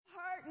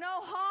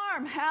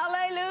arm.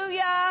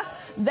 Hallelujah.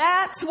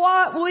 That's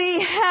what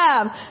we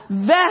have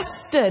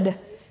vested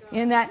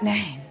in that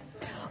name.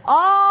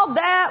 All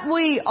that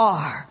we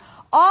are,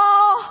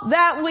 all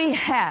that we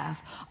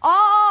have,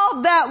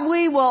 all that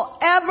we will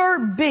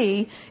ever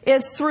be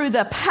is through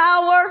the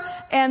power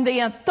and the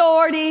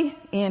authority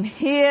in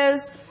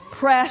His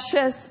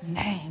precious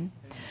name.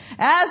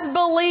 As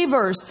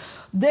believers,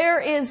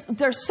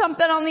 there's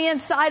something on the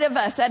inside of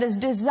us that is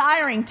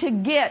desiring to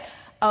get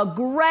a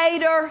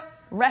greater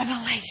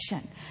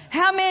revelation.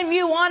 How many of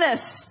you want to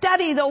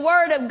study the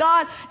Word of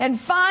God and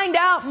find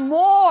out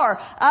more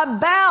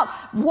about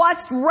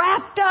what's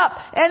wrapped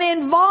up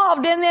and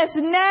involved in this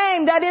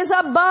name that is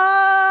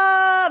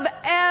above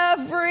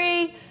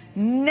every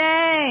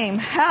name?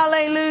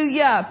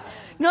 Hallelujah.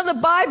 You know,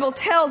 the Bible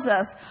tells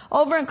us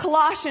over in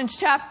Colossians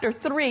chapter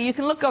 3, you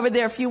can look over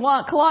there if you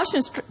want,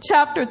 Colossians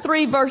chapter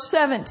 3 verse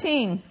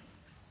 17.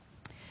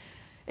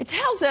 It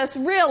tells us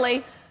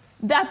really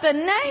that the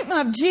name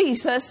of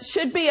Jesus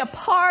should be a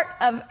part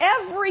of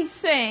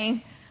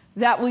everything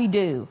that we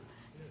do.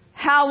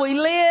 How we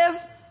live,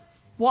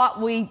 what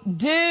we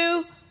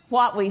do,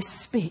 what we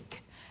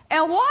speak.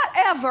 And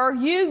whatever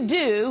you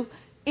do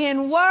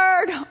in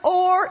word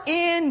or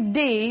in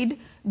deed,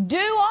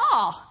 do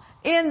all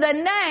in the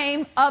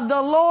name of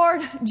the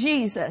Lord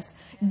Jesus,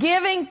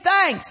 giving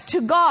thanks to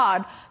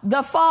God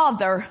the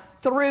Father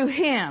through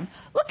Him.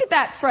 Look at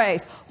that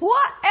phrase.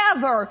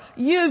 Whatever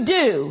you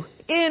do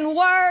in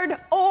word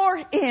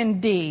or in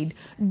deed,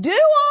 do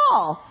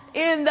all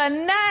in the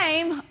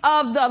name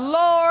of the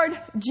Lord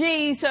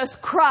Jesus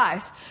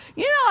Christ.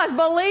 You know, as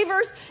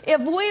believers, if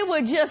we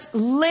would just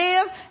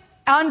live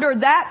under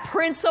that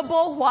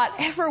principle,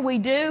 whatever we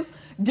do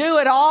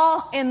it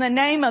all in the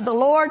name of the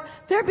Lord,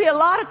 there'd be a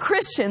lot of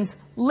Christians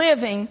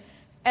living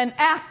and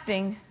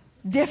acting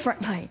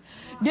differently.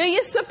 Do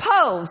you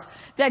suppose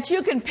that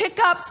you can pick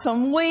up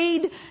some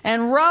weed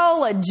and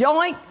roll a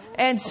joint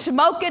and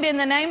smoke it in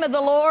the name of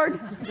the Lord,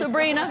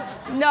 Sabrina?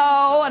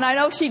 No, and I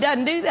know she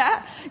doesn't do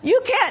that.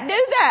 You can't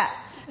do that.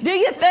 Do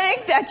you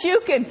think that you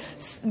can,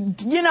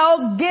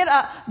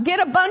 get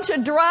a bunch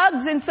of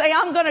drugs and say,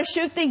 I'm going to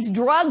shoot these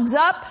drugs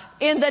up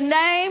in the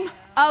name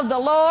of the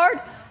Lord?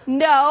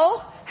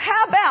 No.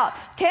 How about,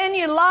 can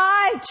you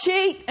lie,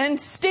 cheat, and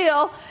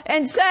steal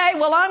and say,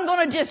 well, I'm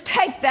going to just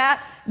take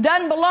that.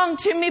 Doesn't belong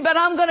to me, but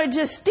I'm going to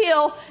just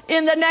steal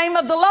in the name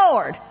of the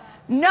Lord?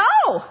 No,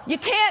 you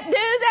can't do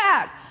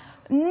that.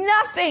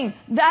 Nothing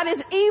that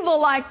is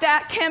evil like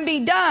that can be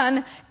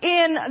done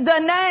in the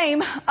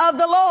name of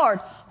the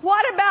Lord.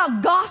 What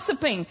about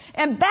gossiping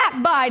and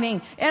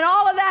backbiting and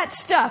all of that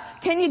stuff?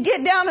 Can you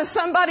get down to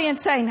somebody and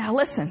say, now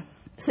listen,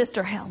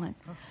 Sister Helen,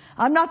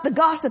 I'm not the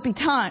gossipy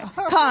kind,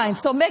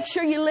 so make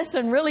sure you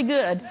listen really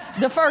good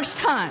the first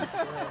time.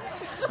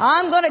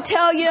 I'm going to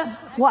tell you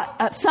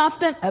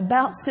something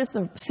about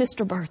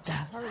Sister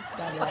Bertha.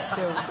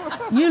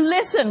 You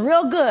listen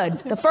real good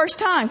the first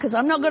time, because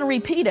I'm not going to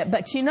repeat it,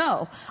 but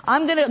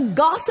I'm going to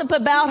gossip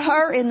about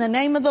her in the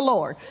name of the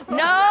Lord.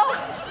 No,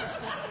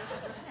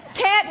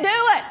 can't do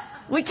it.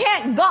 We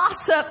can't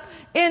gossip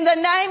in the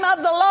name of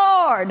the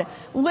Lord.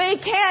 We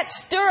can't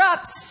stir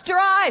up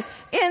strife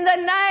in the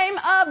name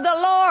of the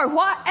Lord.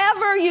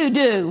 Whatever you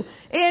do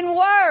in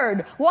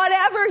word,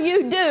 whatever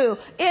you do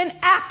in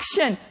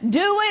action,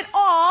 do it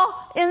all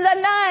in the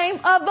name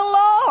of the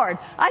Lord.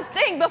 I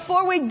think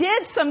before we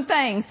did some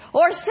things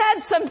or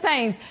said some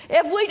things,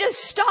 if we just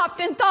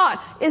stopped and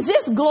thought, is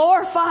this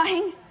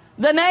glorifying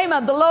the name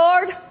of the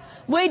Lord?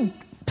 We'd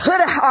put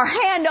our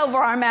hand over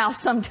our mouth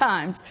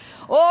sometimes.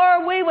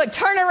 Or we would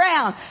turn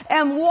around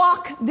and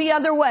walk the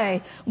other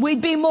way.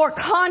 We'd be more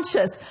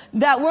conscious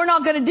that we're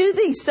not going to do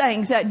these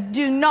things that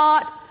do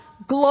not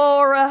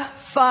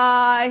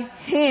glorify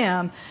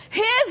Him.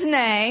 His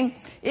name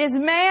is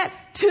meant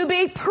to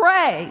be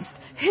praised.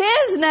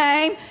 His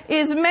name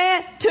is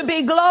meant to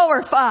be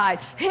glorified.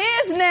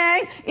 His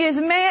name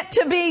is meant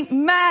to be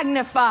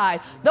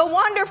magnified. The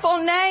wonderful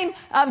name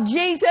of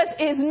Jesus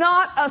is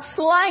not a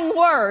slang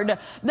word.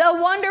 The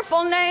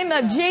wonderful name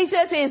of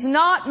Jesus is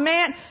not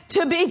meant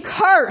to be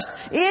cursed.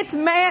 It's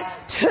meant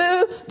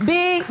to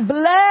be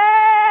blessed.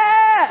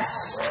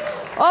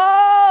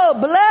 Oh,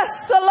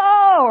 bless the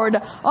Lord,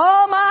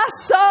 oh my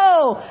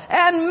soul,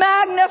 and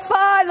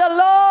magnify the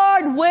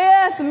Lord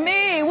with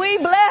me. We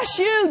bless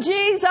you,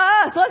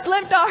 Jesus. Let's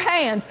lift our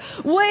hands.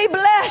 We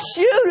bless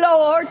you,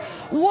 Lord.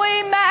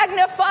 We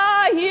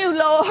magnify you,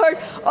 Lord.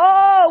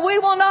 Oh, we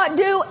will not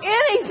do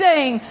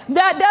anything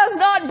that does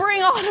not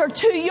bring honor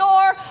to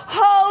your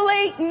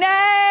holy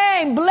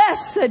name.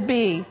 Blessed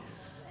be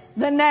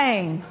the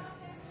name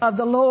of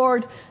the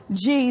Lord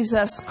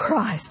Jesus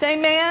Christ.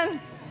 Amen.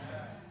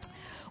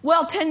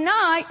 Well,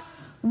 tonight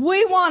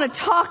we want to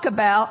talk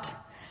about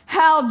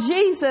how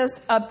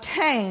Jesus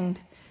obtained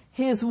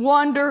His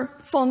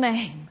wonderful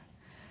name.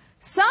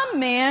 Some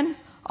men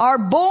are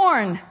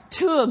born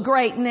to a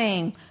great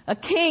name, a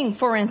king,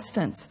 for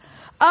instance.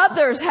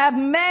 Others have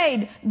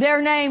made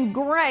their name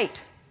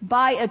great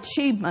by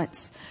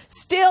achievements.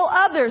 Still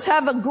others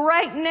have a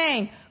great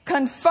name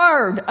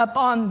conferred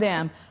upon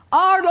them.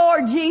 Our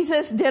Lord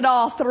Jesus did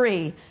all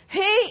three.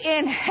 He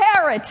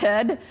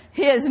inherited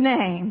His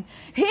name.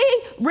 He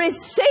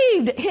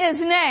received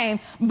His name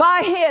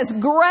by His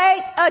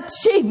great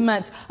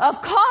achievements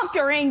of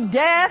conquering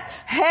death,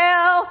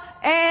 hell,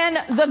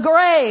 and the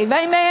grave.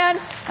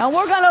 Amen? And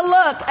we're going to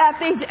look at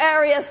these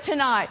areas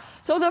tonight.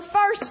 So the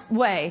first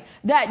way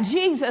that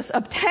Jesus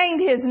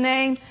obtained His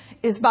name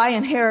is by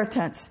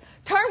inheritance.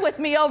 Turn with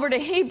me over to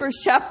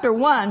Hebrews chapter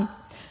 1.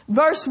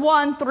 Verse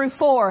 1 through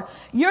 4.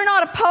 You're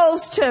not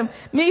opposed to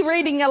me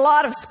reading a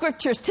lot of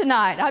scriptures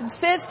tonight. I've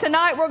said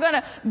tonight we're going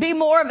to be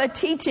more of a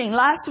teaching.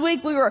 Last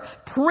week we were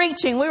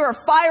preaching. We were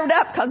fired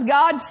up because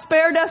God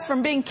spared us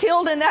from being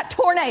killed in that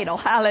tornado.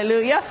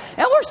 Hallelujah.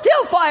 And we're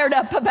still fired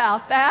up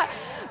about that.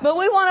 But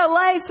we want to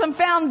lay some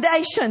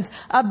foundations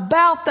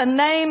about the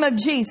name of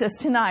Jesus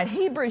tonight.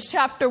 Hebrews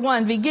chapter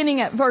 1,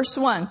 beginning at verse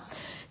 1.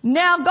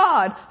 Now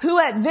God, who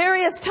at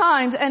various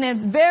times and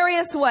in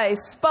various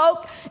ways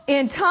spoke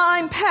in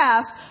time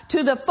past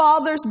to the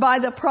fathers by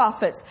the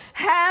prophets,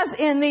 has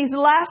in these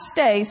last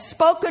days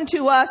spoken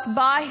to us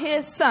by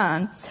His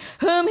Son,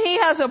 whom He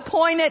has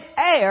appointed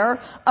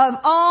heir of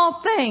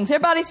all things.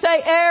 Everybody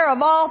say heir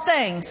of all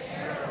things.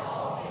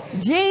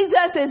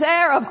 Jesus is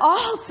heir of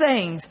all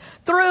things,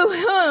 through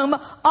whom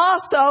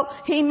also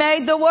He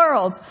made the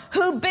worlds,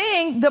 who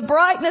being the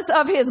brightness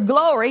of His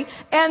glory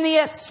and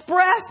the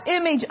express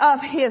image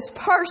of His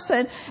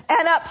person,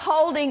 and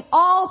upholding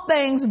all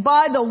things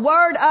by the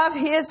word of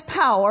His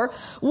power,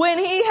 when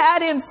He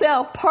had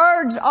Himself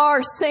purged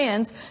our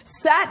sins,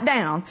 sat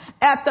down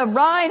at the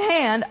right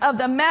hand of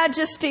the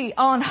Majesty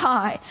on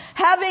high,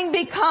 having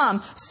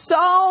become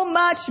so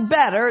much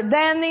better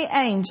than the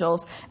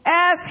angels,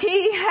 as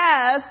He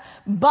has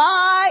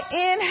by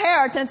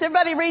inheritance.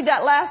 Everybody read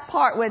that last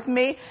part with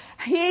me.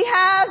 He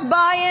has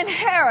by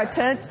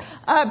inheritance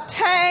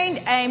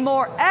obtained a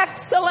more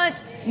excellent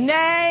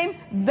name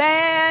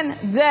than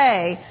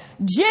they.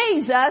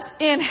 Jesus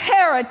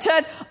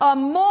inherited a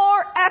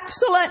more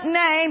excellent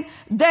name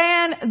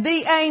than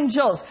the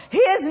angels.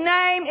 His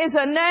name is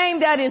a name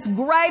that is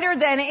greater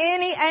than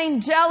any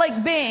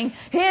angelic being.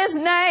 His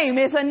name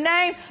is a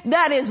name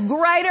that is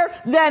greater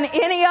than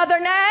any other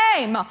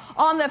name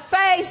on the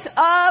face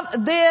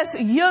of this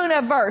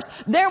universe.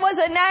 There was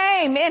a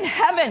name in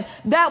heaven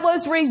that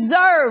was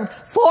reserved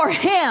for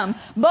Him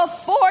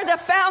before the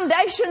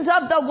foundations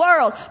of the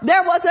world.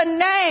 There was a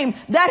name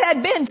that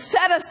had been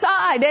set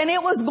aside, and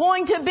it was going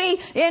to be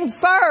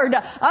inferred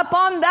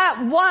upon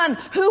that one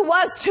who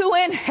was to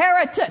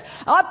inherit it,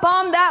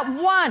 upon that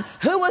one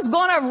who was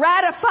going to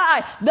ratify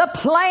the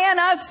plan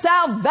of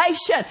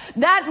salvation.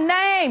 That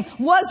name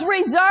was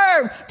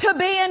reserved to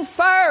be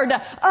inferred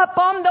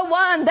upon the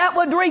one that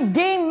would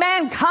redeem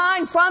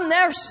mankind from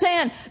their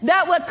sin,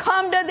 that would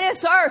come to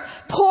this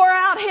earth, pour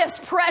out His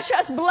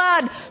precious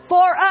blood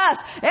for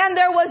us. And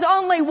there was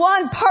only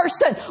one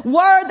person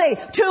worthy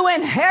to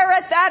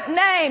inherit that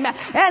name,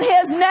 and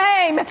His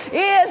name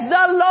is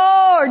the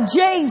Lord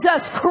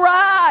Jesus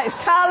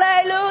Christ.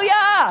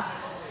 Hallelujah.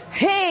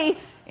 He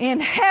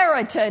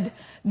inherited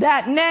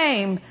that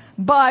name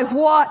by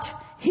what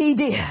He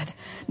did.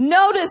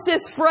 Notice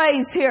this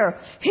phrase here.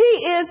 He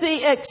is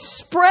the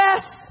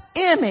express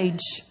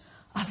image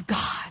of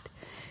God.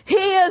 He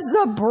is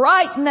the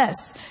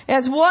brightness.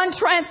 As one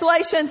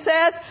translation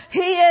says, He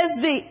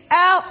is the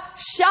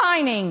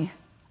outshining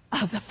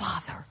of the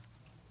Father.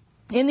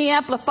 In the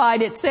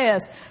Amplified it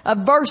says,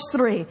 verse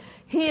 3,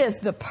 He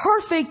is the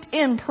perfect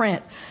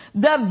imprint,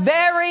 the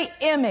very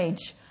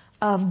image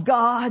of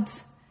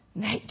God's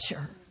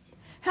nature.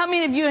 How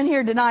many of you in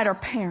here tonight are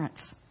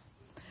parents?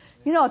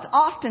 You know, it's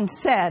often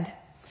said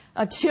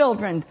of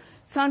children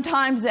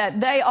sometimes that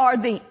they are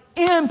the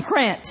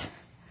imprint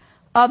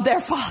of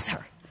their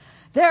father.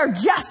 They're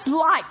just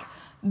like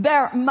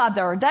their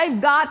mother. They've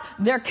got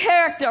their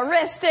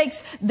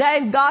characteristics.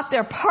 They've got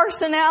their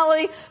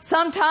personality.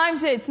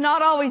 Sometimes it's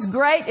not always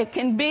great. It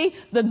can be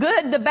the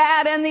good, the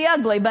bad, and the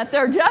ugly, but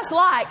they're just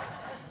like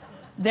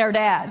their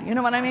dad. You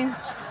know what I mean?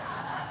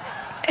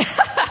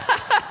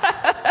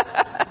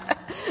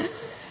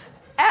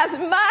 As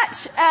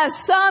much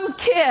as some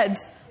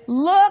kids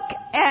look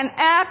and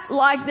act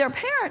like their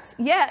parents,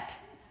 yet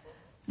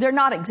they're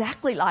not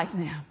exactly like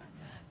them,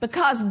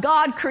 because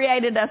God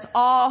created us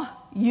all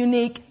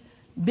unique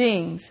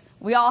beings.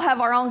 We all have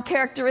our own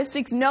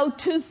characteristics. No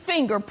two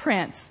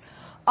fingerprints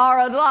are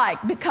alike,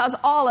 because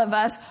all of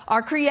us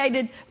are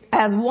created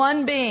as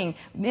one being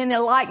in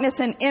the likeness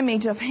and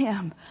image of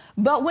Him.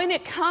 But when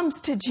it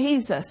comes to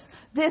Jesus,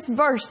 this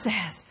verse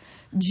says,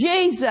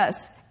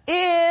 Jesus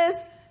is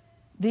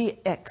the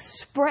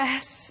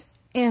express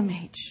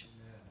image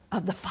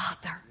of the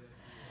Father.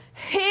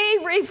 He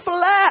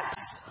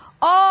reflects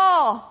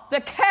all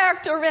the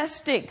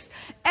characteristics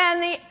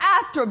and the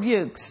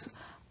attributes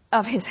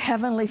of His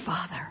Heavenly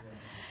Father.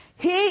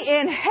 He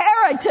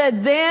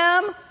inherited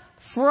them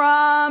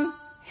from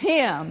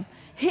Him.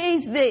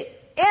 He's the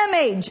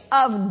image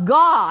of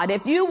God.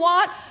 If you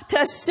want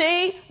to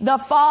see the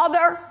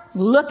Father,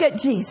 look at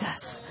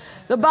Jesus.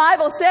 The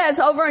Bible says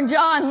over in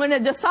John, when the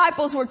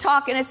disciples were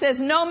talking, it says,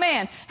 no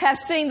man has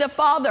seen the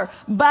Father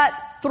but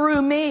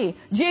through me.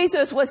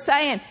 Jesus was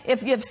saying,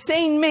 if you've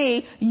seen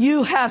me,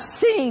 you have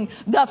seen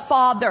the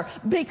Father,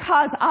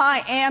 because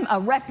I am a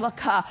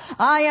replica.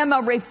 I am a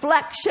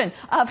reflection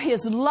of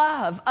His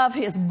love, of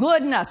His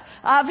goodness,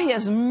 of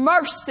His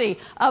mercy,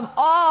 of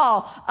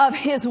all of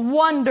His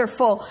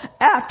wonderful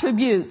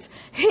attributes.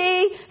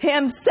 He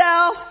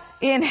Himself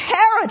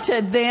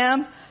inherited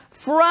them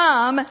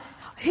from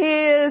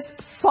His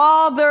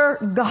Father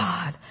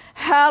God.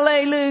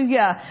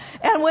 Hallelujah.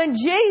 And when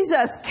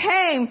Jesus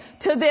came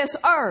to this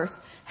earth,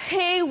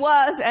 He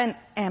was an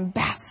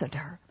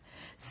ambassador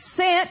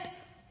sent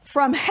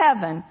from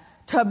heaven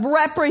to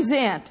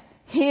represent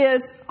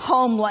His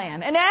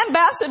homeland. An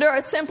ambassador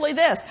is simply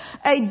this: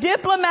 a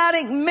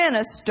diplomatic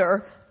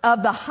minister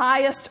of the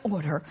highest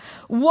order,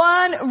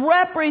 one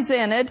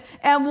represented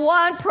and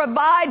one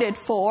provided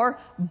for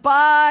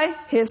by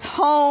His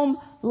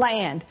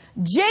homeland.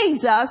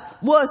 Jesus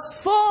was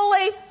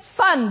fully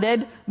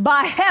funded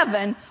by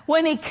heaven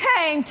when He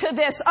came to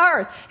this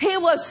earth. He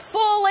was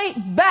fully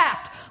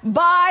backed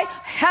by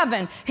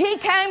heaven. He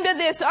came to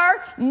this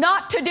earth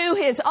not to do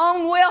His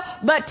own will,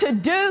 but to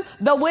do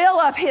the will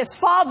of His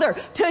Father,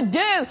 to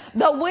do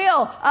the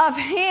will of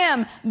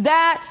Him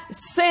that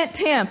sent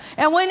Him.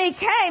 And when He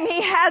came,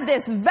 He had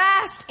this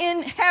vast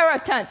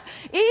inheritance.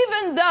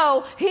 Even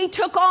though He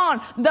took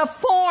on the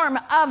form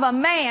of a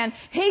man,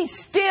 He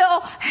still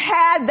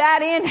had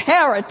that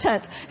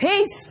inheritance.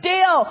 He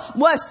still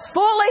was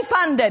fully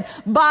funded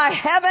by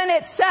heaven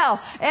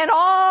itself, and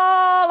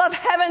all of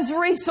heaven's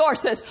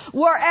resources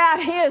were at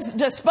His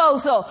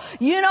disposal.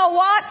 You know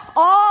what?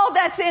 All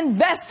that's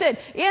invested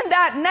in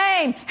that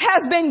name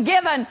has been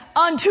given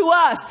unto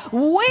us.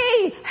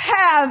 We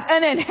have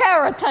an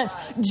inheritance.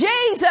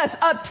 Jesus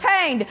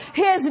obtained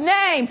His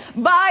name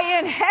by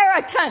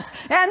inheritance,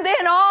 and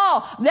then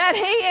all that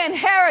He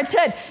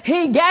inherited,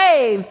 He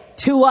gave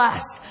to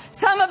us.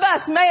 Some of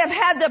us may have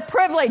had the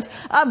privilege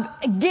of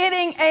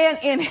getting an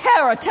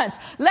inheritance.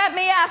 Let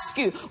me ask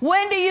you,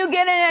 when do you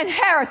get an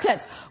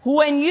inheritance?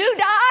 When you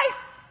die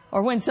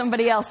or when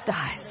somebody else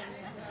dies?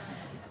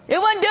 It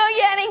wouldn't do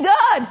you any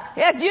good.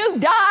 If you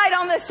died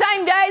on the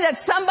same day that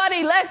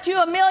somebody left you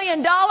 $1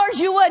 million,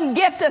 you wouldn't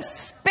get to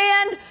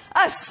spend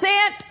a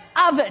cent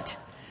of it.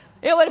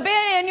 It would have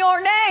been in your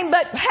name,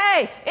 but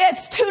hey,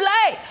 it's too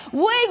late.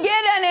 We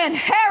get an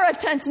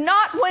inheritance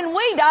not when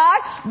we die,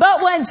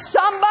 but when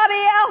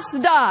somebody else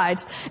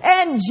dies.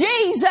 And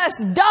Jesus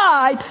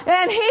died,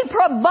 and He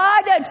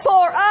provided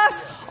for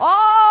us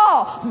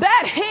all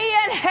that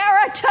He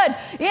inherited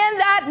in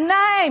that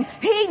name.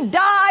 He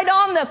died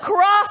on the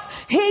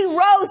cross. He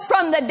rose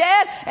from the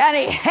dead, and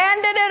He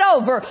handed it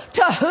over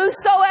to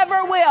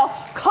whosoever will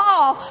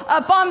call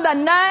upon the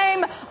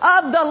name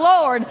of the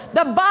Lord.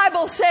 The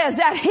Bible says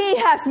that He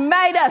has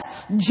made us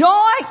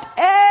joint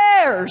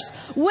heirs.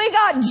 We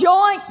got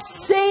joint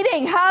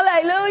seating.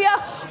 Hallelujah.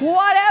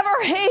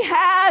 Whatever He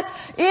has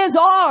is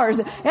ours.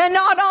 And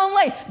not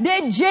only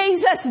did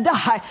Jesus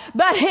die,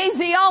 but He's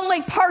the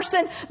only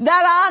person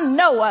that I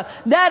know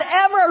of that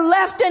ever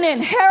left an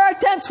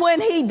inheritance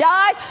when He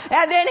died,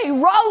 and then He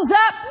rose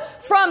up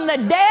from the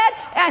dead,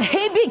 and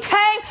He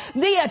became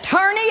the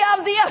attorney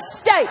of the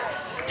estate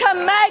to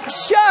make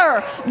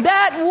sure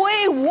that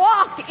we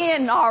walk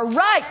in our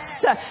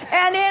rights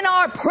and in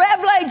our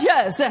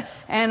privileges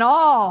and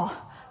all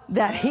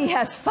that He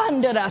has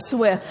funded us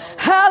with.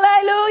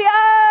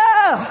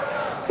 Hallelujah!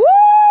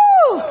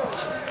 Woo!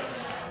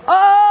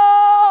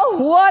 Oh,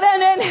 what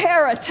an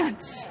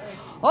inheritance.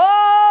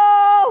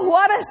 Oh,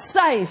 what a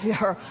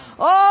Savior.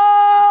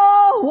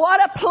 Oh,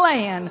 what a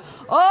plan.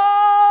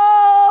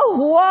 Oh,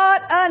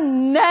 what a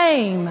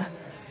name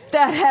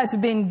that has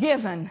been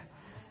given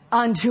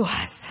unto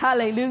us.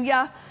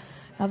 Hallelujah.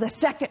 Now, the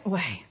second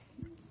way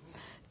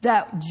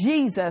that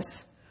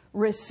Jesus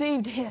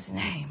received His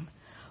name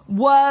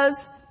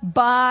was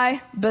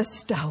by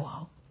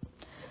bestowal.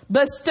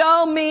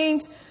 Bestow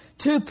means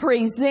to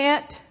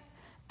present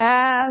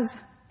as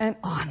an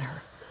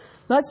honor.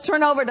 Let's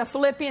turn over to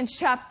Philippians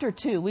chapter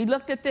 2. We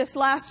looked at this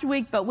last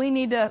week, but we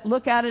need to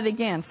look at it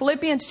again.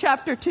 Philippians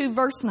chapter 2,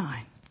 verse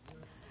 9.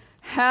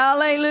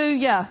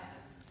 Hallelujah.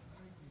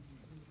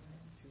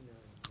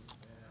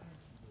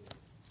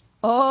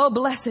 Oh,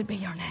 blessed be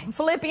your name.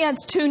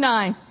 Philippians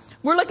 2:9.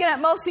 We're looking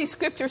at most of these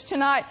scriptures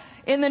tonight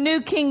in the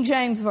New King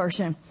James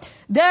Version.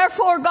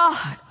 Therefore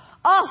God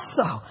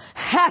also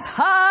hath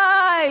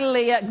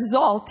highly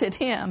exalted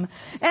Him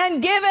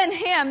and given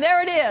Him,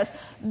 there it is,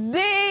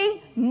 the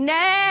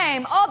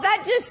name. Oh,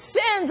 that just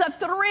sends a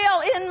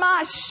thrill in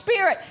my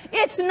spirit.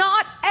 It's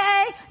not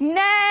a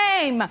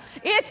name.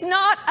 It's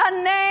not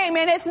a name.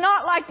 And it's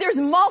not like there's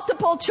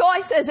multiple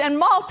choices and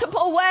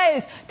multiple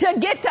ways to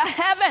get to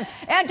heaven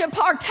and to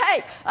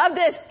partake of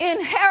this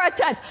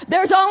inheritance.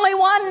 There's only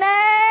one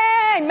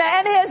name,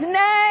 and His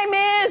name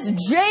is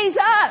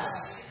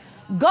Jesus.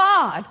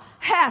 God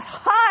hath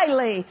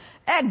highly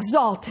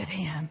exalted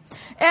Him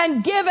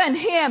and given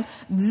Him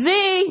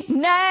the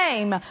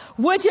name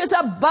which is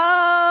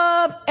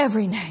above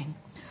every name,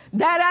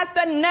 that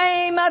at the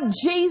name of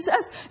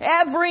Jesus,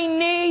 every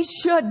knee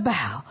should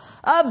bow,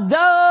 of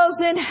those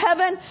in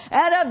heaven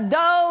and of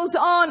those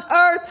on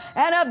earth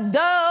and of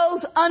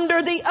those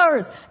under the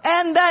earth,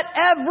 and that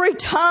every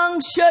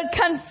tongue should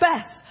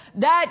confess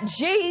that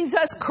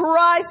Jesus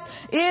Christ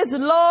is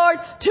Lord,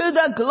 to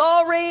the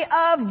glory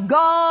of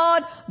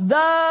God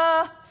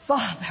the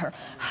Father.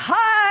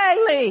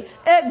 Highly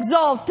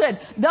exalted.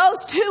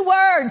 Those two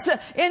words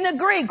in the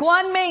Greek,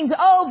 one means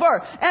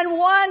over and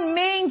one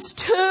means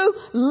to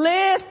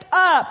lift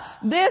up.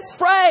 This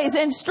phrase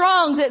in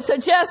Strong's, it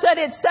suggests that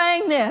it's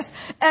saying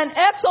this: an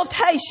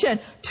exaltation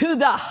to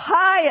the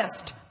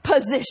highest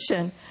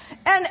position,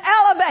 an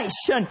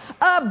elevation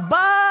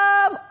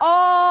above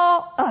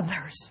all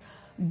others.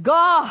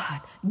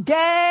 God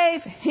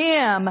gave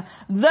him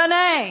the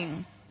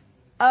name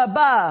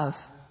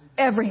above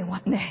every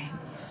name,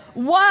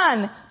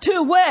 one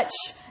to which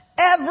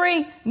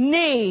every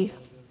knee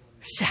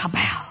shall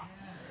bow.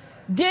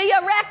 Do you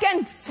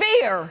reckon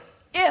fear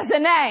is a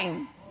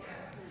name?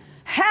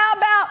 How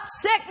about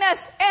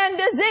sickness and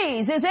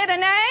disease? Is it a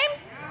name?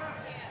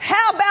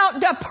 How about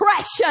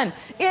depression?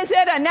 Is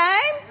it a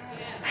name?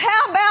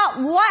 How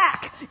about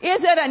lack?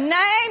 Is it a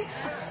name?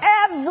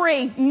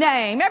 Every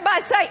name.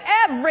 Everybody say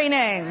every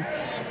name.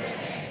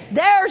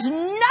 There's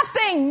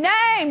nothing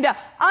named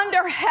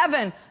under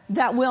heaven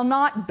that will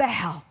not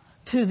bow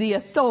to the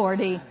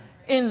authority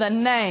in the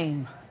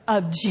name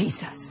of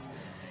Jesus.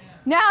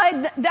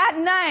 Now,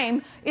 that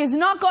name is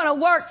not going to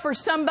work for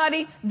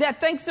somebody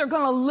that thinks they're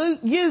going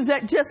to use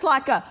it just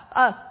like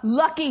a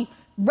lucky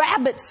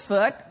rabbit's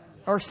foot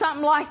or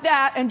something like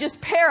that and just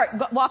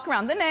parrot, walk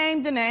around the name,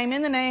 in the name,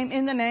 in the name,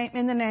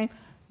 in the name.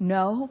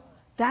 No,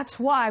 that's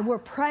why we're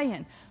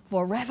praying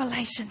for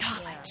revelation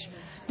knowledge.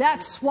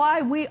 That's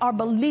why we are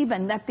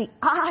believing that the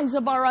eyes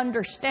of our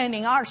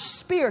understanding, our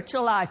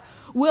spiritual life,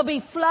 will be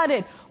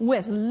flooded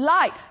with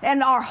light,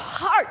 and our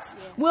hearts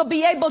will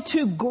be able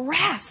to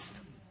grasp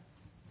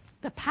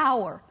the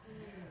power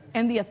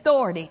and the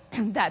authority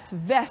that's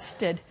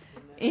vested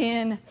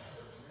in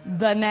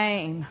the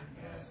name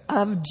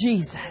of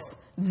Jesus.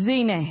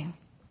 The name.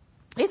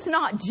 It's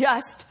not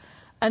just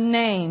a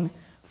name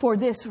for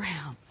this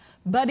realm,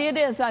 but it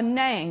is a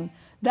name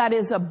that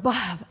is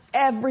above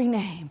every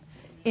name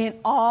in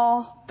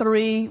all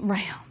three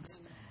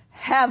realms: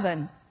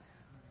 heaven,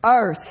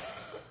 earth,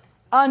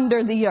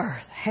 under the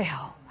earth,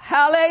 hell.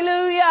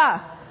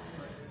 Hallelujah.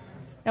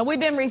 Now, we've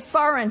been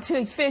referring to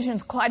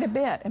Ephesians quite a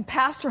bit, and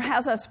Pastor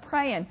has us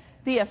praying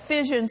the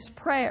Ephesians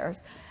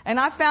prayers. And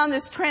I found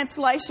this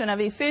translation of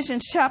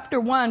Ephesians chapter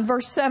 1,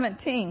 verse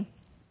 17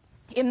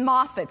 in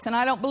Moffat's, and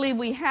I don't believe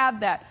we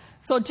have that.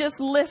 So just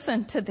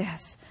listen to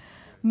this.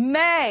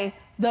 May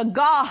the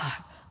God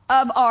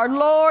of our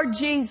Lord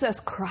Jesus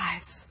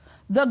Christ,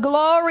 the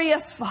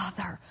glorious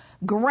Father,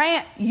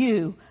 grant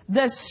you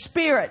the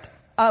spirit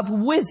of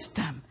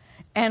wisdom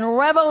and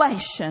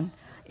revelation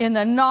in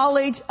the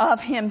knowledge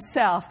of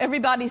himself.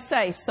 Everybody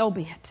say, so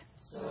be it.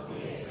 So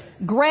be it.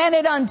 Grant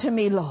it unto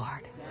me,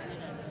 Lord.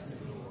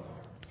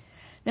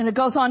 Then it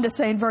goes on to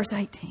say in verse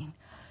 18,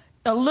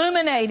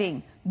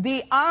 illuminating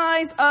the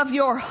eyes of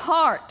your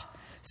heart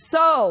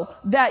so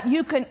that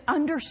you can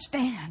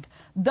understand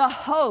the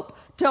hope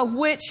to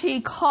which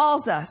he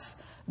calls us,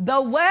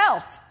 the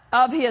wealth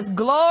of his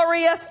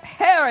glorious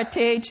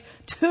heritage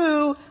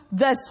to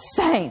the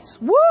saints.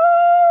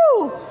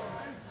 Woo!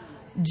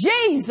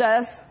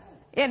 Jesus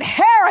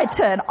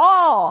inherited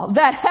all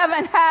that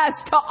heaven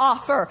has to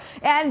offer,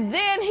 and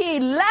then he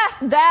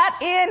left that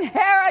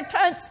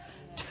inheritance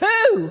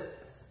to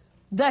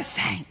the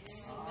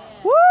saints.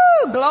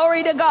 Woo!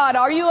 Glory to God.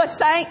 Are you a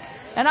saint?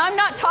 And I'm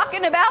not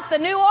talking about the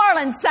New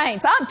Orleans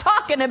saints. I'm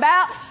talking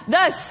about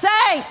the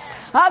saints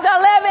of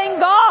the living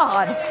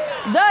God,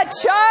 the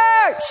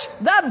church,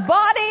 the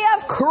body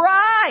of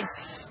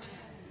Christ.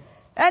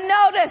 And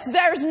notice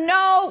there's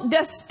no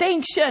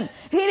distinction.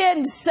 He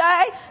didn't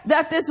say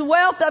that this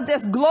wealth of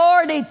this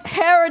glory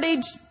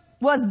heritage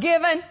was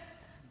given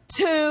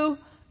to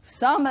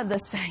some of the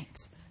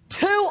saints.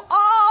 To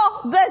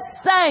all the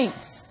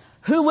saints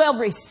who will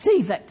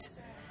receive it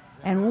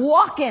and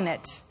walk in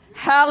it.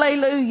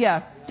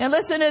 Hallelujah. And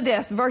listen to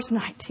this, verse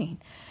 19.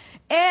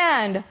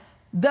 And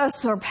the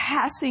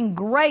surpassing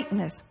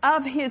greatness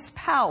of his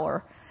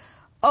power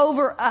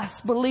over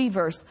us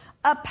believers,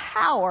 a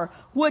power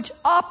which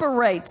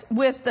operates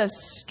with the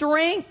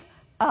strength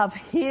of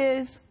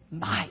his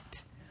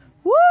might.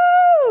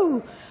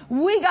 Woo!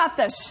 We got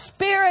the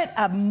spirit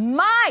of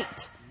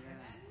might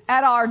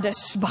at our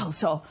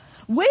disposal.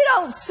 We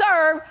don't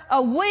serve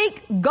a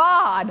weak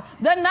God.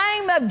 The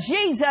name of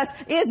Jesus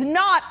is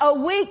not a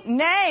weak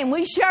name.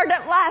 We shared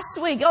it last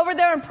week over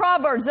there in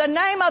Proverbs. The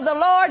name of the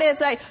Lord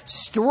is a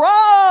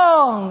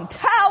strong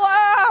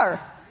tower.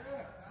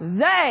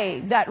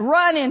 They that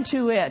run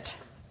into it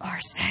are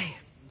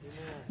saved.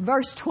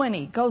 Verse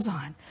 20 goes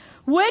on.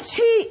 Which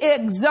he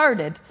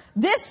exerted.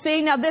 This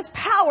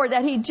power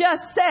that he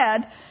just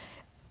said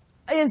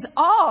is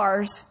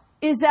ours,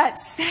 is that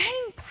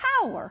same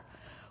power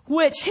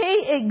which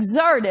he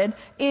exerted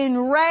in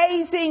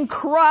raising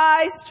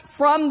Christ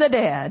from the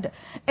dead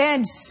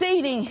and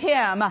seating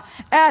him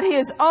at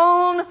his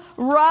own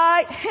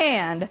right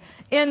hand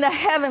in the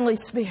heavenly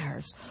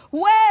spheres.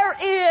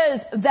 Where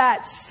is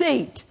that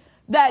seat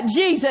that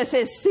Jesus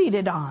is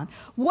seated on?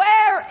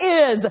 Where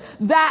is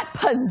that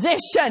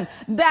position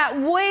that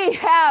we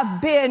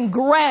have been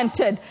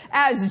granted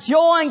as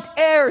joint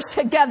heirs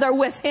together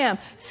with him,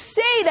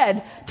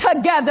 seated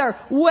together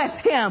with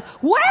him?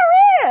 Where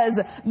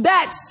is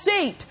that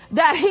seat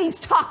that he's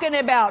talking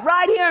about?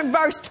 Right here in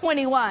verse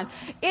 21.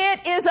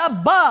 It is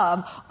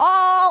above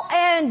all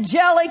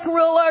angelic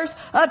rulers,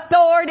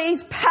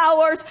 authorities,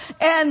 powers,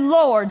 and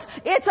lords.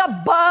 It's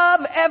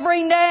above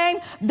every name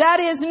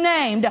that is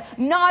named,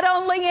 not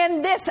only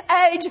in this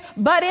age,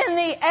 but in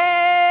the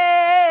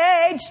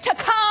age to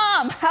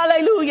come.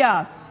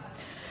 Hallelujah.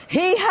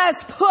 He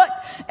has put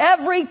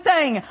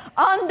everything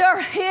under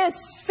his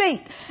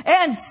feet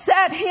and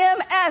set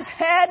him as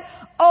head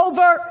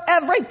over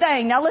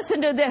everything. Now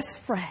listen to this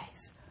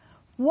phrase.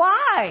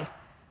 Why,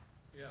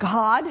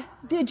 God,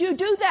 did you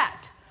do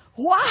that?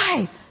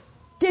 Why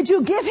did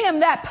you give him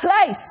that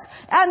place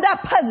and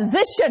that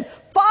position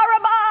far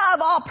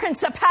above all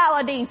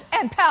principalities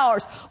and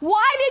powers?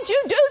 Why did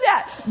you do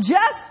that?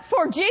 Just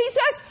for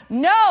Jesus?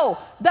 No.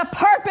 The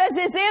purpose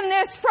is in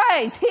this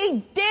phrase.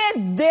 He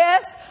did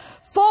this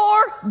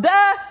for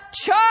the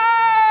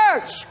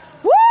church.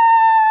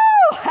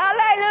 Woo!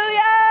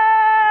 Hallelujah!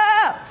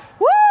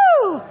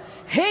 Woo!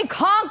 He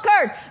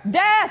conquered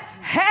death,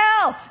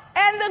 hell,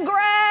 and the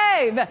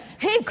grave.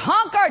 He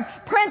conquered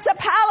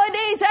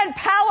principalities and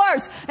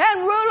powers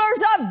and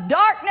rulers of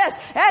darkness,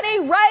 and he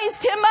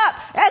raised him up,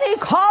 and he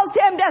caused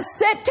him to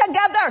sit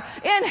together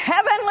in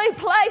heavenly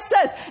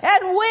places.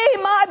 And we,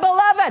 my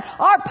beloved,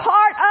 are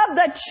part of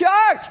the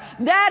church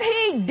that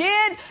he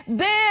did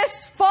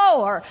this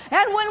for.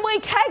 And when we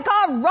take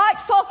our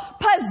rightful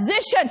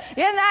position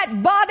in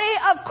that body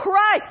of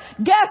Christ,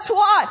 guess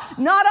what?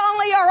 Not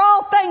only are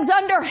all things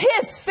under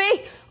his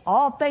feet,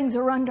 all things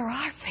are under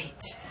our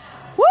feet.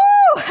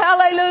 Woo!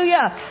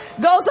 Hallelujah.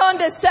 Goes on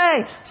to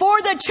say, for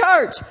the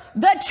church,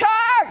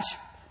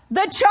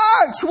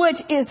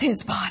 which is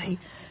his body,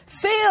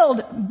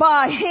 filled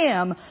by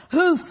him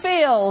who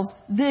fills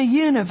the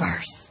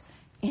universe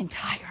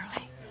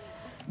entirely.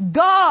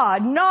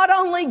 God not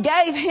only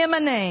gave him a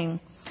name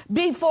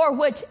before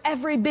which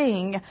every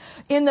being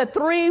in the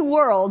three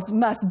worlds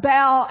must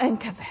bow and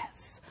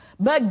confess,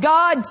 but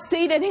God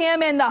seated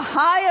him in the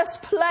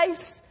highest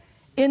place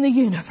in the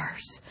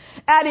universe,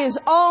 at his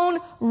own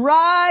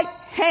right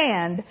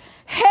hand,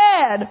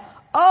 head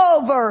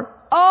over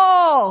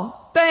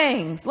all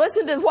things.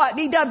 Listen to what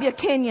D.W.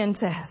 Kenyon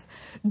says.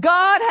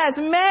 God has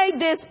made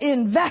this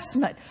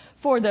investment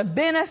for the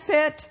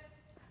benefit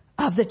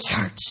of the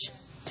church.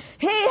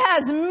 He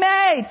has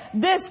made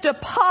this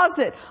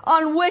deposit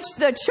on which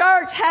the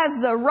church has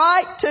the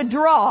right to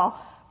draw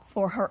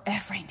for her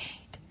every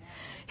need.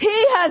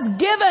 He has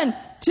given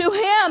to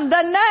him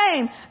the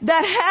name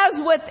that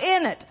has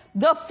within it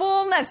the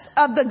fullness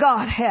of the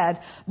Godhead,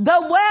 the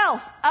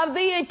wealth of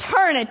the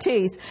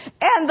eternities,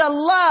 and the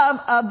love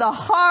of the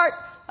heart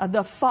of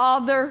the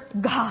Father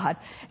God.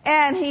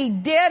 And he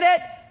did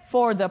it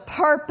for the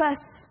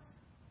purpose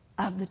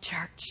of the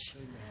church.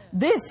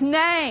 This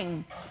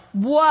name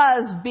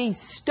was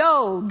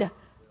bestowed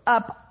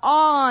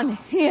upon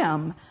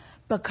him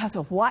because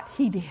of what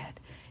he did.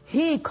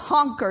 He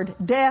conquered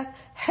death,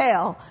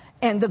 hell,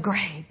 and the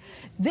grave.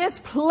 This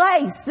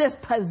place, this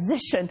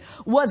position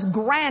was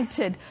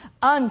granted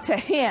unto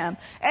him.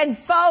 And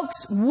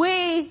folks,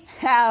 we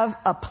have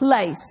a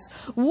place.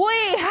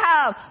 We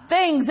have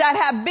things that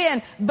have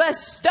been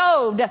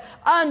bestowed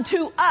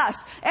unto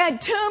us. And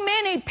too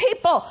many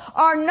people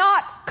are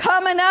not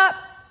coming up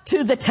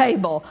to the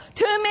table.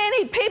 Too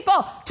many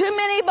people, too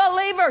many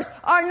believers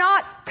are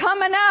not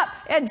coming up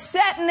and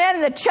sitting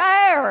in the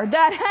chair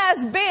that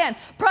has been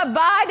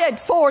provided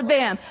for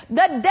them.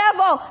 The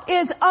devil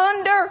is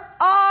under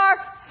our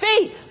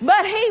feet,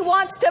 but he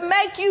wants to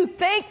make you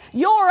think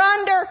you're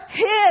under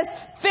his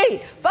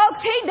feet.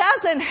 Folks, he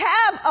doesn't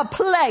have a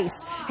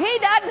place. He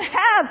doesn't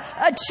have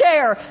a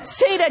chair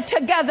seated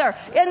together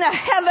in the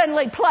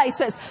heavenly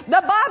places.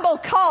 The Bible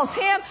calls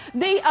him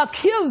the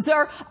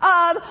accuser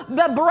of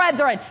the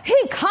brethren.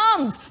 He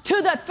comes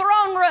to the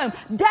throne room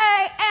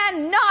day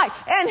and night,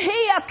 and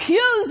he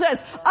accuses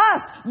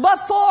us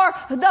before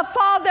the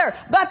Father.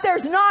 But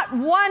there's not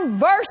one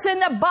verse in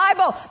the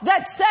Bible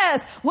that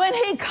says when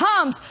he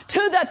comes to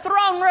the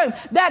throne room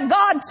that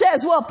God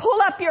says, well,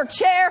 pull up your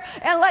chair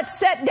and let's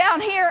sit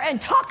down here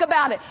and talk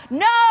about it.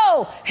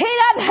 No, he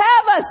doesn't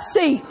have a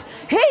seat.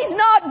 He's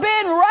not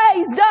been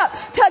raised up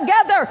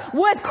together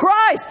with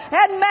Christ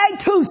and made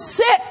to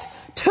sit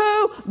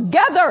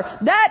together.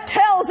 That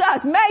tells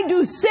us made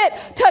to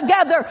sit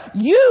together.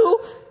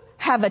 You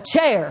have a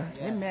chair.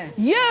 Amen.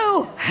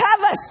 You have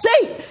a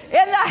seat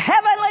in the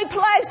heavenly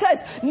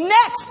places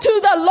next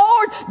to the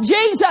Lord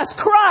Jesus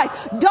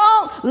Christ.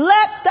 Don't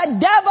let the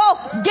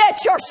devil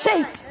get your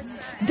seat.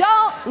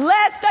 Don't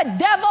let the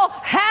devil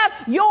have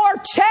your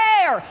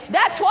chair.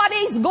 That's what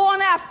he's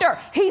going after.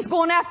 He's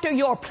going after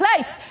your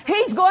place.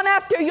 He's going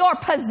after your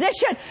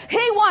position.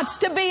 He wants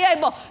to be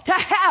able to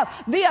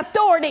have the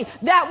authority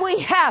that we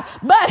have.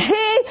 But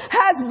he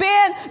has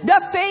been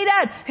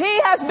defeated.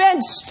 He has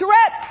been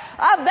stripped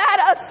of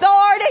that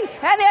authority,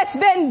 and it's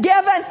been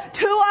given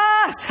to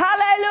us.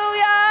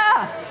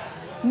 Hallelujah.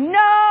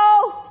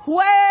 Know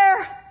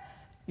where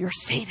you're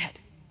seated.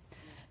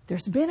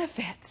 There's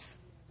benefits.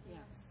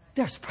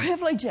 There's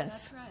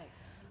privileges.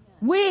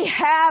 We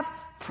have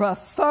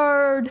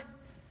preferred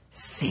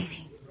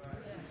seating.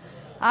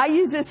 I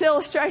used this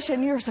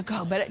illustration years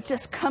ago, but it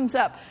just comes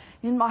up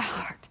in my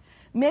heart.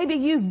 Maybe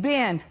you've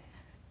been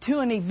to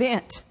an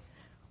event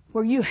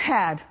where you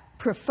had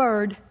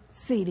preferred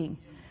seating.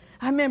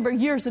 I remember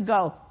years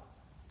ago,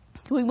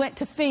 we went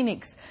to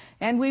Phoenix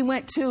and we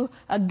went to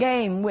a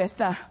game with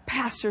a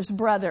pastor's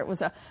brother. It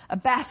was a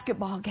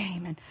basketball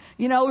game. And,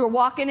 we were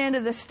walking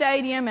into the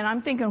stadium and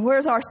I'm thinking,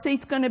 where's our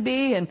seats going to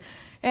be? And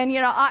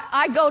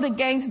I go to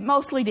games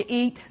mostly to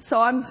eat.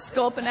 So I'm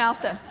scoping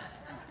out the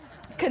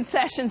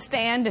concession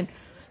stand and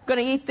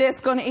going to eat this,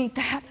 going to eat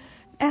that.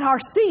 And our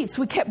seats,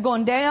 we kept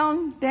going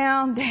down,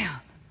 down, down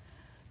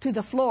to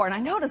the floor. And I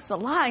noticed the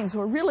lines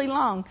were really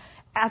long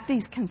at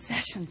these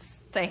concession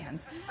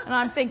stands. And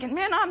I'm thinking,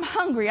 man, I'm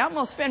hungry. I'm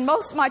going to spend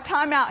most of my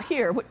time out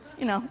here.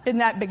 Isn't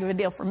that big of a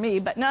deal for me,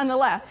 but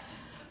nonetheless,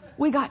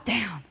 we got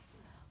down.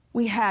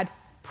 We had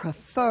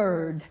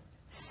preferred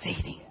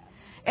seating.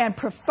 And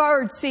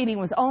preferred seating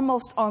was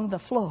almost on the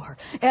floor.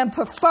 And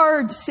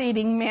preferred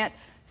seating meant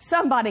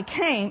somebody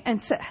came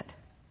and said,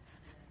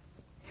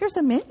 here's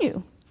a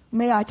menu.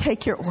 May I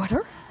take your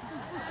order?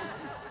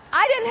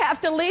 I didn't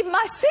have to leave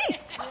my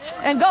seat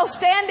and go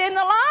stand in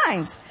the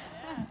lines.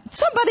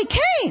 Somebody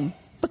came.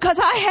 Because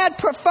I had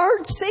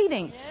preferred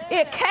seating.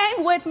 It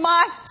came with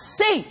my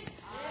seat.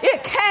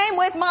 It came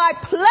with my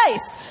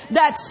place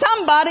that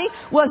somebody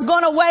was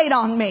going to wait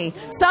on me.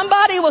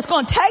 Somebody was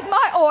going to take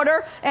my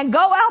order and go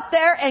out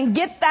there and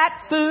get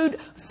that food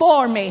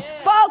for me.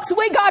 Folks,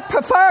 we got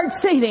preferred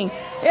seating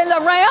in the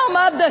realm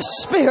of the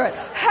Spirit.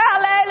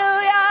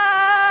 Hallelujah!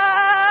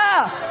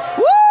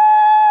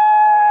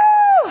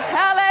 Woo!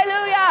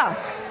 Hallelujah!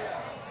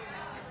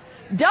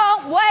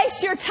 Don't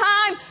waste your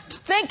time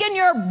thinking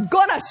you're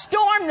going to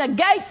storm the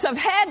gates of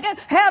heaven,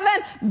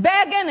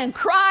 begging and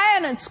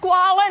crying and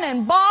squalling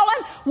and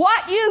bawling.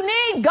 What you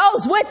need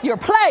goes with your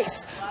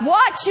place.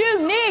 What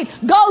you need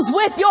goes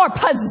with your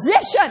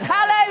position.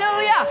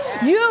 Hallelujah.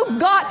 You've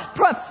got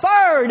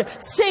preferred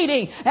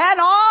seating, and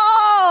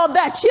all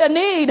that you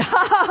need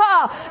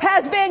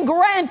has been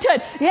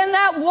granted in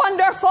that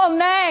wonderful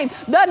name,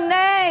 the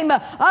name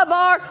of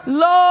our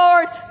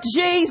Lord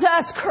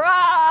Jesus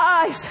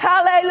Christ.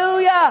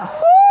 Hallelujah.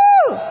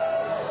 Woo!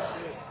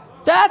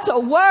 That's a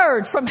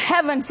word from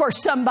heaven for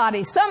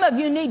somebody. Some of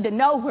you need to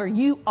know where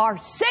you are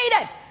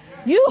seated.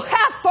 You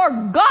have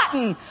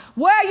forgotten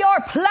where your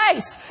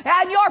place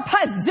and your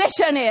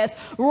position is.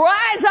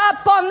 Rise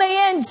up on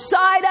the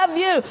inside of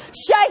you.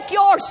 Shake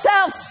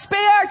yourself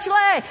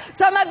spiritually.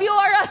 Some of you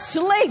are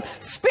asleep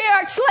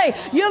spiritually.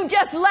 You've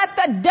just let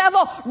the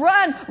devil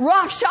run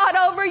roughshod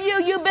over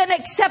you. You've been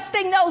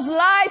accepting those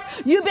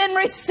lies. You've been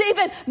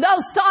receiving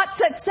those thoughts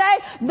that say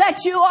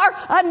that you are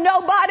a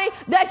nobody,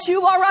 that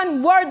you are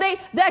unworthy,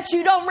 that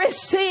you don't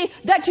receive,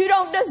 that you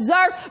don't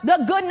deserve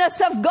the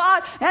goodness of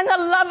God and the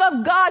love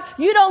of God.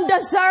 You don't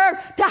deserve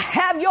to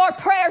have your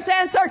prayers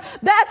answered.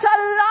 That's a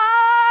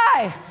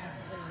lie.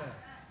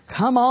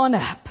 Come on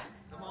up.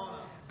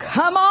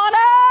 Come on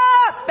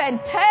up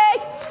and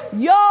take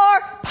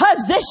your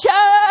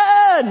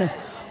position.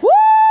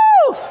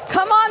 Woo!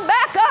 Come on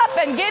back up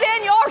and get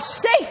in your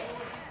seat.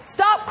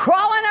 Stop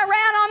crawling around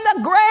on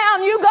the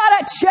ground. You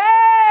got a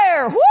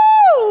chair.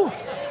 Woo!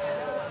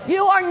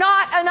 You are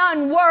not an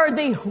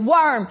unworthy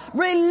worm.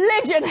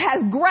 Religion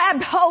has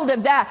grabbed hold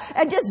of that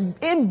and just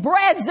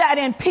inbreds that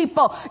in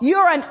people.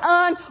 You're an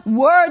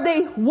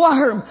unworthy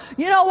worm.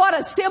 You know what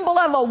a symbol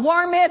of a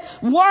worm is?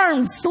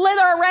 Worms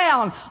slither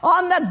around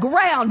on the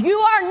ground. You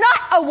are not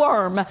a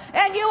worm,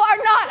 and you are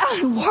not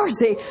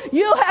unworthy.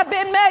 You have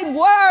been made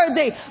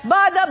worthy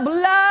by the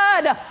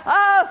blood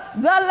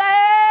of the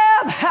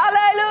Lamb.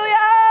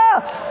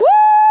 Hallelujah!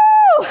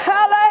 Woo!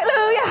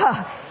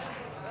 Hallelujah!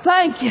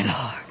 Thank you,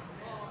 Lord,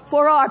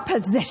 for our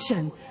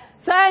position.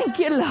 Thank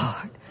you,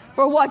 Lord,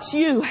 for what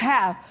you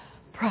have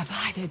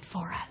provided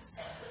for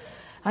us.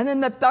 And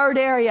then the third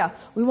area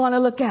we want to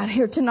look at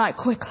here tonight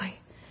quickly.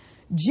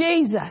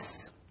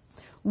 Jesus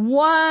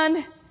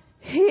won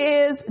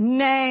his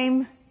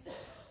name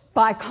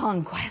by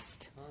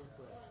conquest.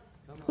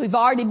 We've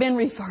already been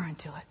referring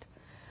to it.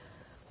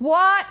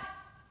 What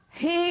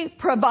he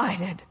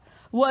provided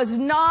was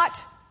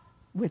not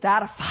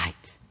without a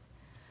fight,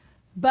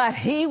 but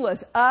he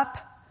was up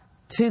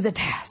to the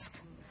task.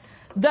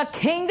 The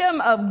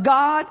kingdom of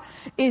God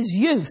is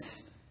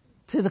used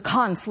to the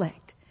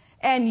conflict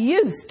and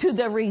used to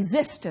the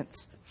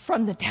resistance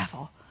from the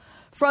devil.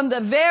 From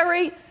the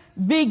very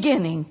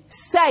beginning,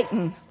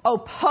 Satan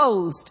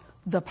opposed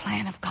the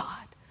plan of God.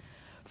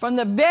 From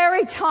the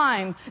very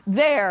time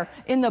there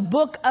in the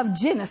book of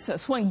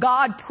Genesis, when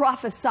God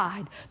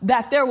prophesied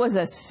that there was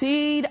a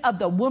seed of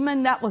the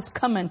woman that was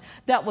coming,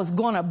 that was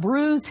going to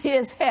bruise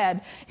his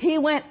head, he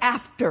went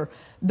after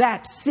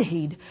that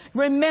seed.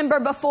 Remember,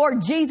 before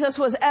Jesus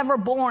was ever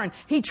born,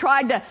 he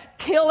tried to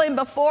kill him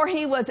before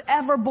he was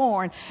ever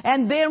born.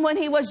 And then when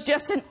he was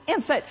just an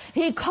infant,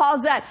 he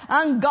caused that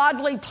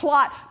ungodly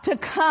plot to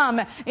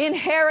come in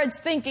Herod's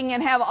thinking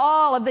and have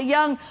all of the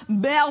young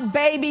male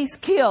babies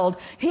killed.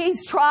 He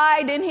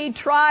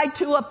tried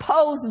to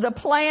oppose the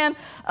plan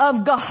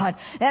of God.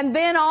 And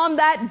then on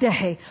that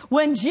day,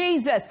 when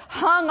Jesus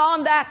hung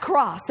on that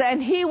cross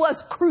and he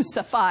was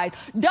crucified,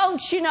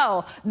 don't you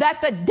know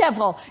that the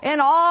devil and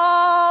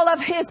all of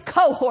his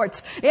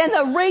cohorts in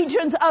the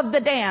regions of the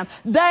damned,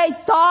 they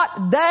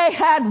thought they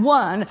had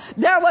won.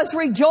 There was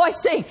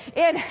rejoicing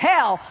in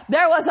hell.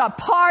 There was a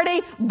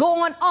party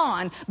going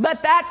on,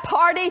 but that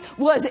party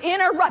was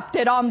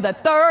interrupted on the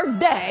third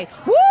day.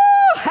 Woo!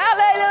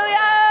 Hallelujah!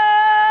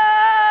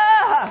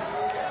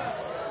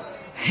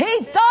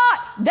 He thought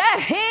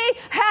that he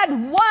had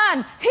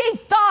won. He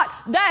thought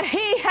that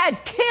he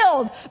had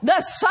killed the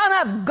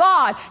Son of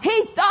God.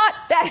 He thought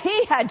that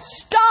he had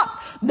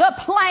stopped the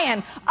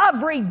plan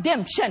of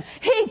redemption.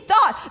 He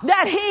thought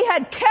that he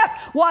had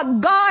kept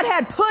what God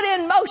had put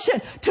in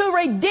motion to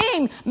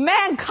redeem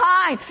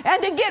mankind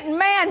and to get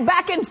man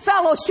back in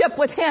fellowship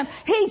with him.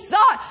 He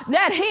thought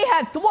that he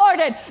had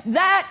thwarted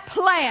that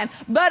plan.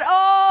 But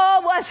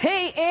oh, was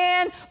he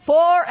in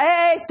for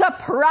a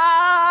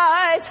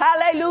surprise.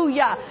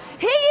 Hallelujah.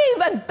 He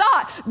even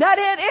thought that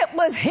it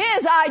was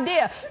his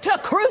idea to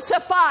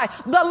crucify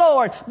the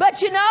Lord.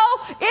 But you know,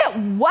 it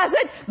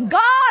wasn't.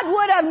 God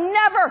would have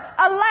never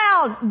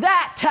allowed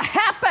that to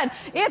happen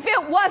if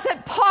it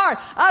wasn't part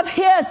of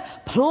his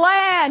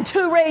plan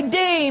to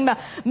redeem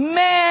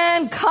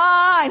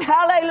mankind.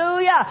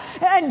 Hallelujah.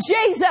 And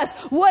Jesus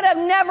would have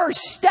never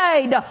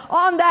stayed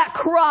on that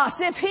cross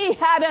if he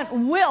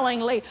hadn't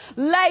willingly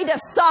laid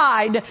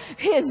aside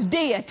his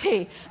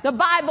deity. The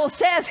Bible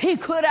says he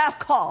could have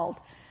called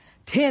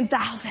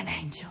 10,000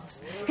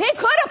 angels. He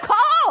could have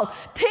called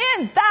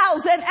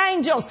 10,000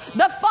 angels.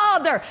 The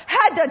Father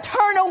had to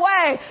turn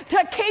away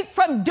to keep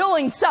from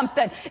doing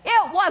something.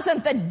 It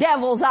wasn't the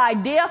devil's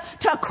idea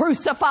to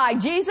crucify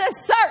Jesus.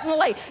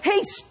 Certainly,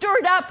 he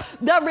stirred up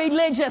the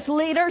religious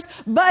leaders,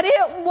 but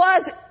it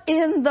was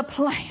in the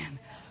plan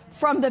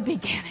from the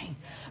beginning.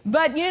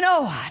 But you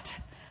know what?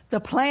 The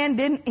plan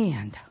didn't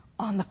end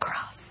on the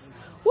cross.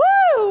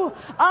 Woo!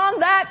 On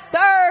that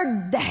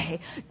third day,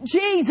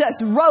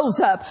 Jesus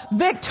rose up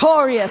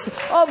victorious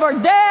over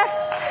death,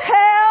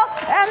 hell,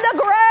 and the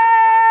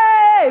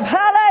grave.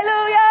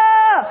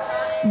 Hallelujah!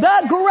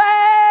 The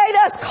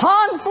greatest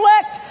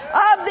conflict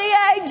of the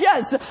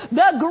ages,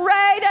 the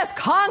greatest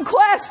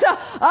conquest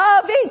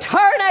of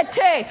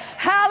eternity.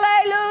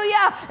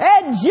 Hallelujah!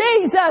 And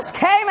Jesus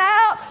came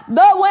out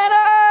the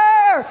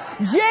winner.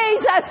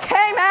 Jesus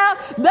came out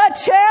the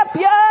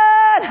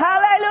champion.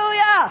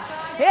 Hallelujah!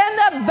 In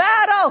the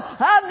battle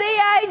of the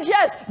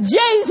ages,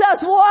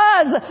 Jesus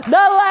was the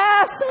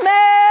last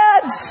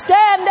man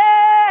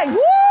standing.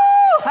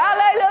 Woo!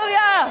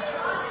 Hallelujah!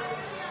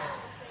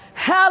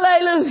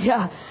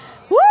 Hallelujah!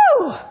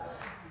 Woo!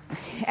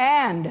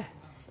 And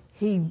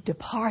he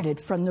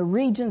departed from the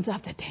regions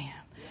of the damned,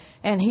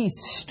 and he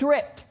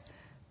stripped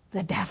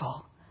the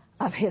devil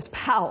of his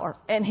power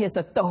and his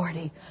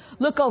authority.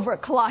 Look over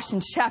at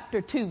Colossians chapter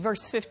 2,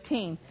 verse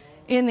 15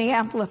 in the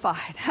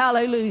Amplified.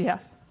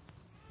 Hallelujah.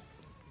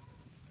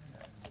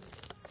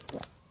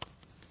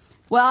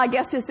 Well, I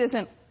guess this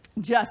isn't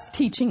just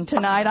teaching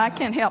tonight. I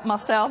can't help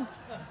myself.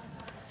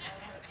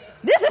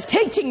 This is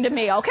teaching to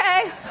me,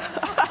 okay?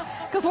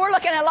 Because we're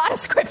looking at a lot of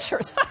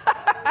scriptures.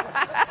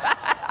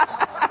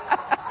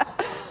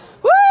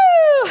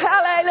 Woo!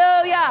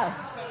 Hallelujah.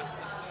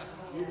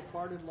 You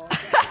departed long.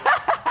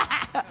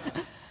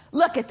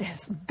 Look at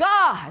this.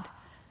 God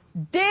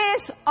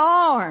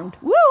disarmed.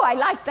 Woo, I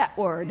like that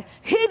word.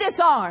 He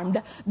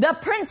disarmed the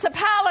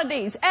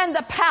principalities and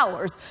the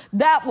powers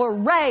that were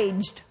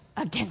raged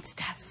against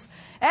us.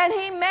 And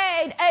he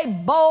made a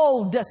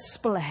bold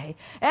display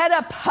and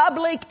a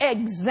public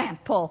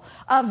example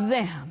of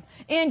them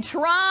in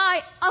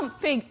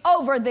triumphing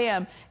over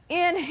them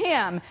in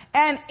him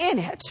and in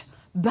it,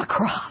 the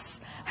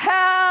cross.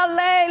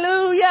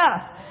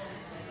 Hallelujah.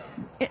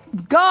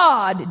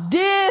 God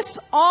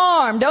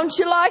disarmed. Don't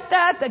you like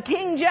that? The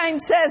King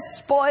James says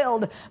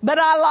spoiled, but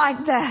I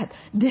like that.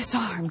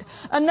 Disarmed.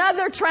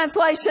 Another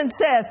translation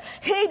says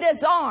he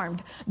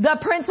disarmed the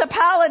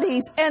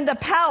principalities and the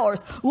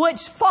powers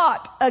which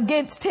fought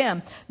against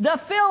him. The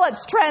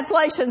Phillips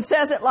translation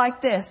says it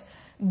like this: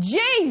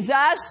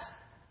 Jesus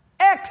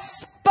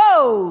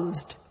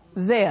exposed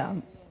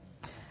them,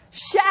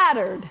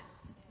 shattered,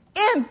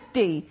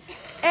 empty,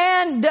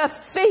 and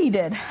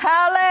defeated.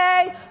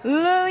 Hallelujah.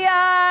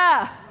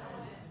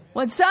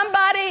 When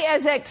somebody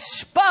is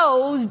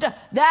exposed,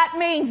 that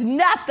means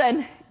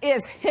nothing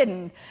is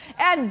hidden.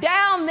 And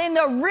down in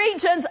the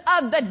regions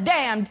of the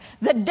damned,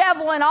 the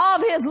devil and all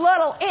of his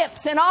little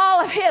imps and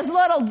all of his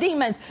little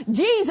demons,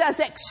 Jesus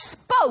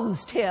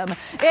exposed him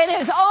in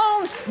his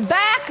own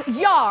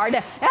backyard.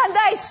 And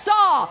they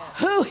saw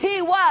who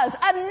he was,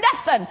 a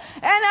nothing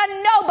and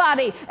a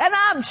nobody. And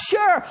I'm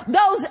sure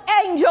those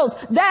angels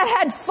that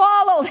had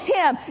followed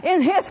him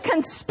in his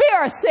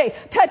conspiracy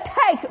to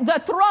take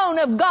the throne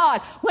of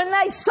God, when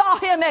they saw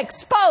him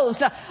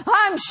exposed,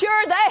 I'm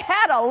sure they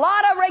had a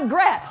lot of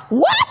regret.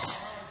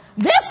 What?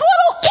 This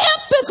little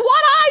imp is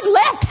what I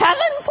left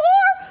heaven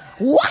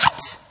for?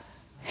 What?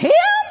 Him?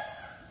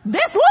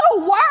 This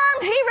little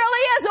worm? He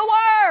really is a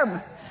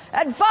worm.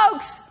 And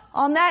folks,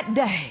 on that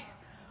day,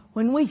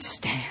 when we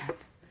stand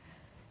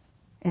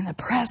in the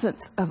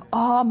presence of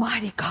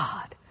Almighty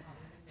God,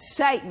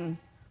 Satan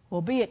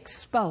will be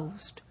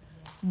exposed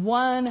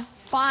one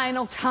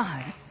final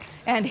time.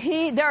 And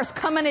there's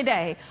coming a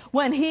day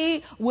when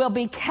he will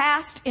be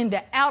cast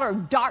into outer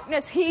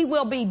darkness. He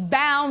will be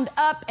bound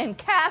up and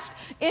cast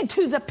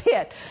into the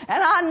pit.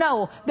 And I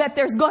know that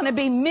there's going to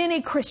be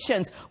many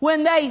Christians,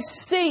 when they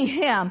see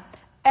him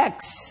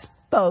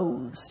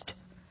exposed,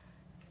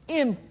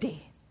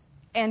 empty,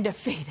 and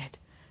defeated,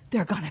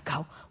 they're going to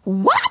go,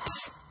 what?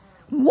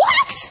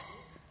 What?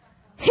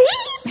 Him?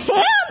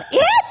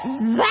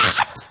 It?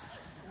 That?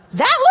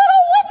 That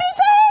little wimpy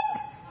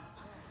thing?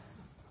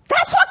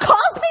 That's what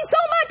caused me so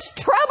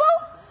much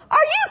trouble? Are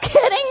you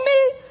kidding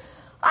me?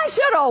 I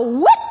should have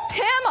whipped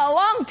him a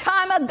long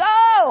time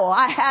ago.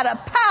 I had a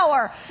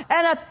power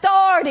and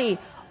authority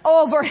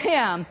over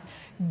him.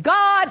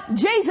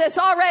 Jesus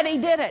already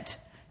did it.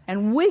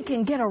 And we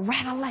can get a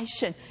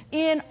revelation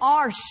in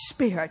our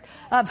spirit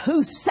of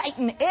who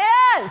Satan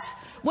is.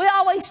 We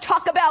always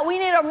talk about we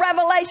need a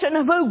revelation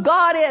of who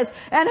God is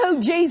and who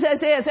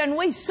Jesus is. And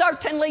we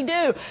certainly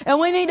do. And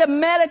we need to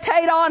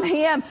meditate on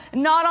him,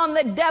 not on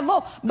the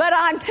devil. But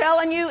I'm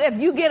telling you, if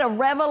you get a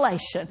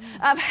revelation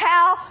of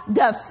how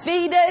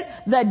defeated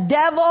the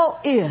devil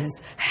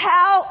is,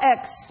 how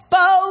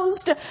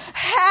exposed,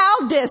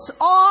 how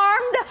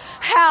disarmed,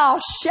 how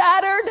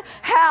shattered,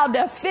 how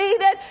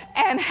defeated,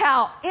 and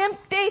how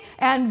empty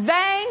and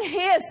vain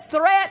his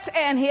threats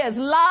and his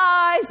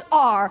lies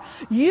are,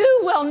 you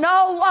will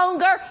no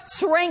longer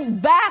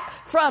shrink back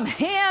from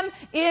him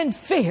in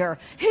fear.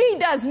 He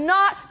does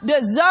not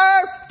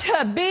deserve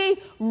to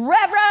be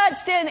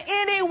reverenced in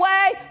any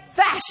way,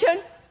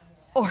 fashion,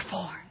 or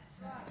form.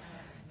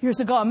 Years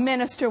ago, a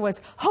minister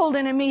was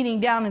holding a meeting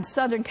down in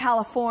Southern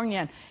California,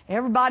 and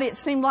everybody, it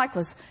seemed like,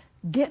 was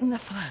getting the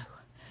flu.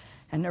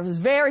 And there was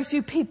very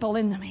few people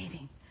in the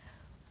meeting.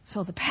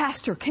 So the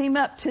pastor came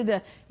up to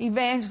the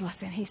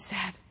evangelist and he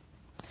said,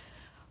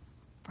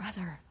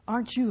 "Brother,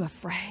 aren't you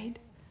afraid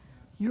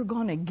you're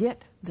going to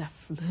get the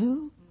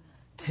flu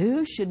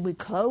too? Should we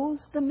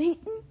close the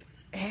meeting?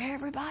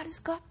 Everybody's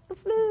got the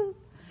flu."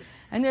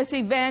 And this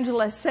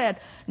evangelist said,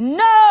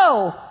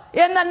 "No,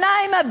 in the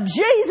name of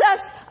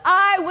Jesus,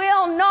 I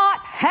will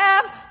not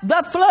have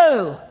the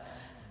flu."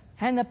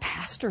 And the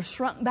pastor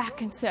shrunk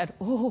back and said,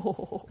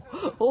 "Oh,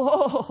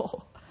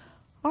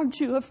 aren't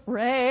you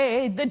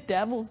afraid the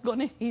devil's going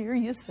to hear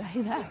you say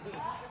that?"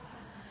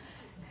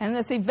 And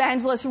this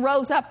evangelist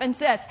rose up and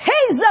said,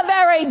 "He's the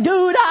very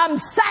dude I'm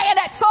saying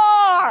it for.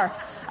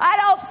 I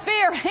don't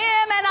fear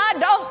him and I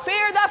don't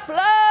fear the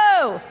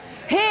flu.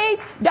 He's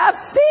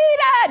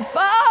defeated,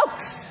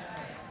 folks."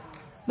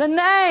 The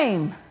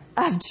name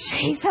of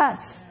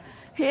Jesus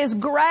is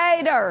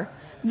greater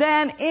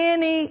than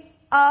any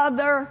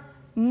other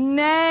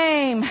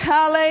name.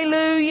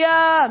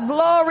 Hallelujah.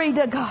 Glory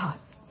to God.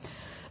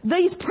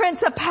 These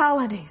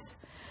principalities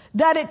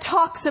that it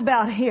talks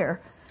about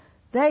here,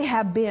 they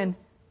have been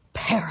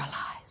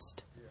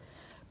paralyzed.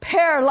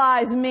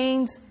 Paralyzed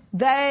means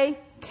they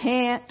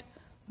can't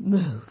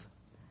move.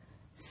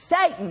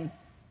 Satan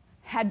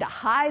had to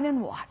hide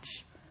and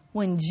watch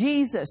when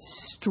Jesus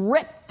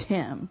stripped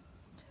him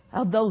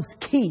of those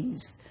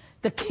keys,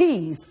 the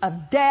keys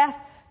of death,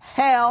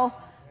 hell,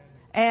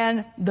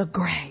 and the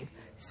grave.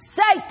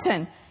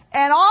 Satan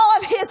and all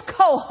of his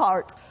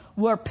cohorts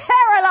were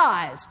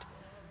paralyzed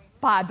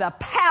by the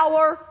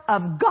power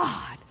of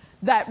God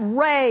that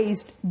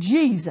raised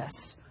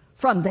Jesus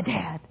from the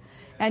dead.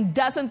 And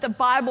doesn't the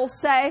Bible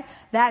say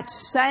that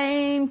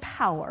same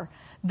power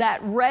that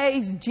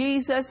raised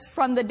Jesus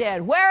from the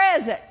dead? Where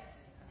is it?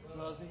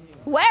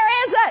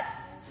 Where is it?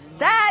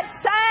 That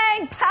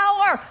same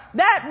power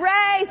that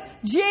raised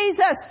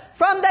Jesus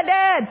from the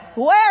dead.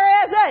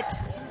 Where is it?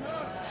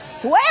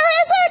 Where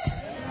is it?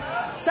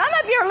 Some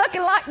of you are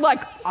looking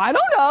like, I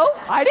don't know.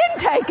 I didn't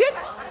take it.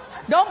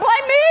 Don't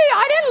blame me.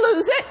 I didn't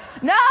lose it.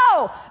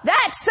 No,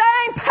 that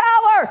same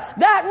power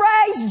that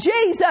raised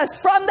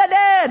Jesus from the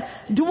dead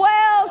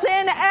dwells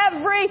in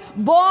every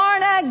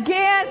born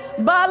again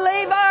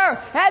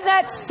believer. And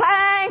that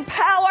same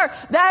power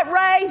that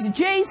raised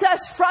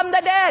Jesus from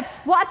the dead,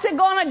 what's it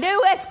going to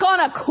do? It's going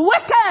to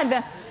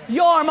quicken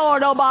your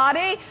mortal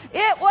body.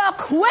 It will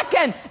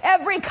quicken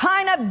every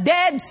kind of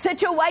dead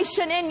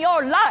situation in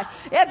your life.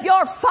 If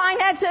your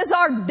finances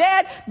are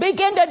dead,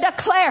 begin to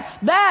declare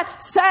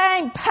that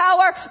same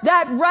power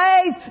that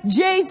raised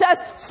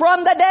Jesus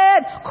from the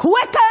dead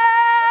quickens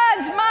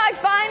my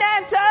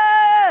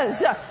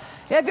finances.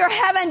 If you're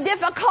having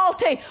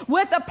difficulty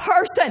with a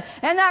person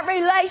and that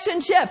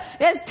relationship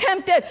is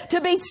tempted to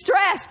be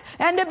stressed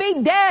and to be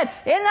dead,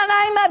 in the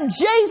name of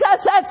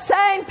Jesus, that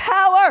same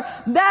power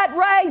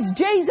that raised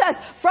Jesus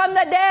from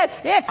the dead,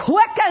 it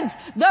quickens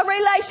the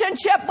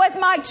relationship with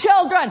my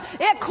children.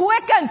 It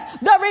quickens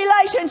the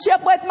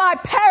relationship with my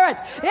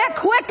parents. It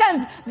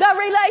quickens the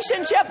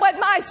relationship with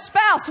my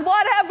spouse,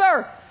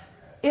 whatever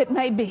it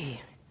may be.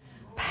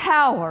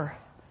 Power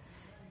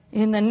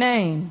in the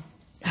name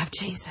of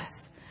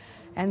Jesus.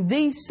 And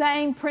these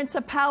same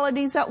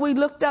principalities that we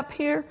looked up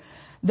here,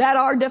 that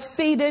are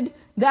defeated,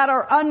 that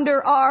are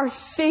under our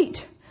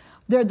feet,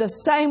 they're the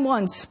same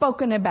ones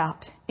spoken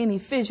about in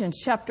Ephesians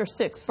chapter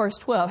 6, verse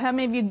 12. How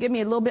many of you give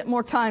me a little bit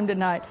more time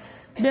tonight?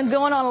 Been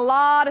going on a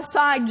lot of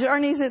side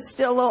journeys. It's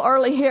still a little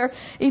early here.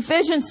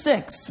 Ephesians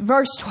 6,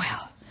 verse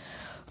 12.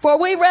 For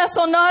we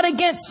wrestle not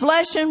against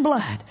flesh and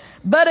blood,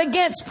 but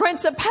against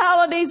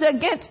principalities,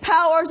 against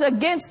powers,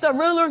 against the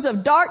rulers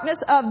of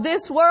darkness of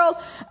this world,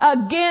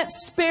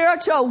 against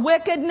spiritual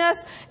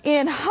wickedness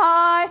in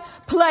high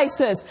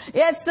places.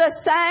 It's the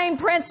same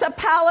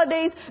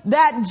principalities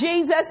that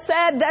Jesus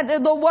said,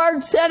 that the Word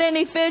said in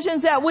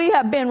Ephesians, that we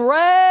have been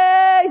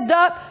raised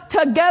up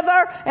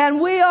together and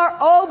we are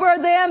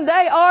over them.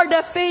 They are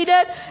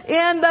defeated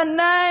in the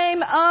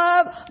name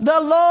of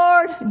the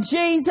Lord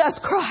Jesus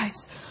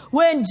Christ.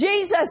 When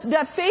Jesus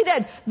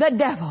defeated the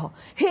devil,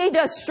 He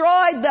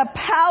destroyed the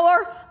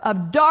power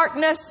of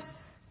darkness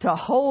to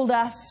hold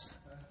us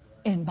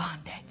in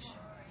bondage.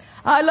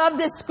 I love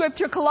this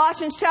scripture.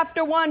 Colossians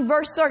chapter 1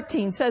 verse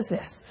 13 says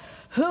this.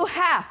 Who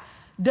hath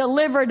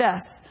delivered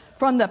us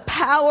from the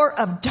power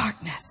of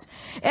darkness,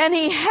 and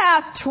He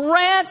hath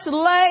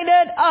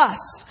translated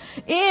us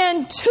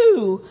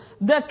into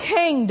the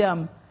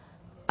kingdom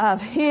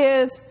of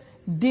His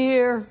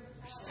dear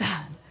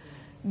Son.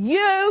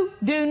 You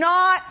do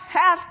not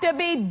have to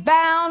be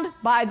bound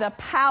by the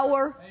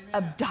power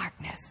of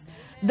darkness.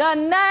 The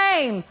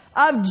name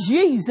of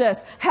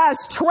Jesus has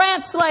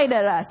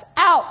translated us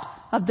out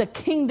of the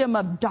kingdom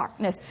of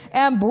darkness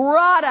and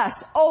brought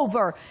us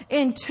over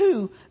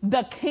into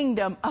the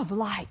kingdom of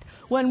light.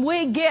 When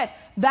we get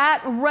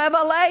that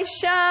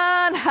revelation,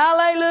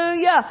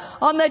 hallelujah,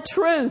 on the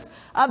truth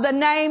of the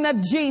name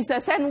of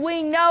Jesus, and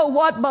we know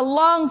what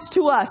belongs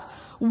to us,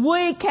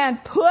 we can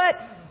put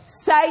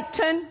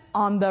Satan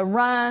on the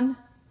run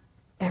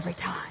every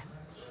time.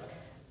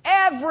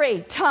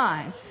 Every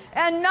time.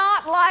 And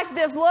not like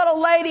this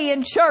little lady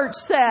in church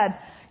said,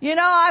 you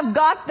know, I've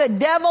got the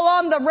devil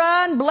on the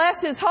run.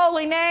 Bless his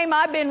holy name.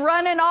 I've been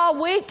running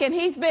all week and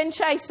he's been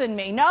chasing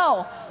me.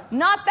 No,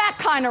 not that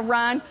kind of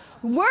run.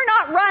 We're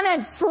not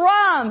running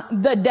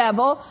from the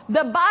devil.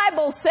 The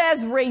Bible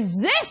says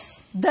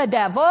resist the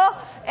devil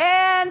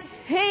and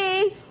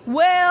he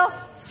will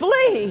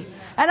flee.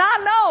 And I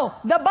know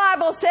the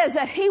Bible says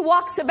that he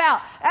walks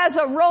about as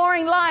a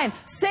roaring lion,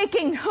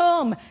 seeking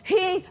whom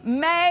he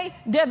may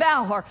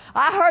devour.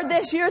 I heard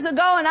this years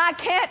ago and I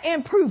can't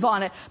improve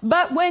on it.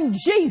 But when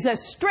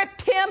Jesus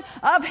stripped him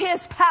of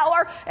his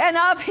power and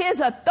of his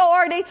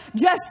authority,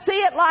 just see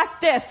it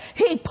like this.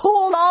 He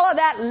pulled all of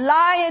that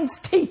lion's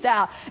teeth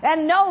out.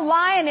 And no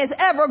lion is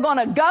ever going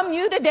to gum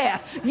you to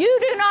death. You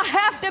do not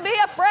have to be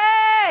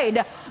afraid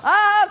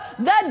of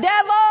the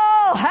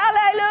devil.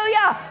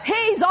 Hallelujah.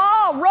 He's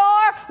all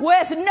roar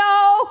with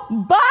no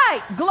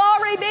bite.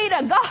 Glory be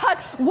to God.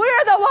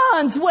 We're the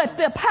ones with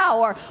the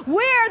power.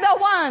 We're the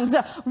ones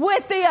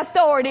with the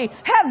authority.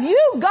 Have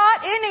you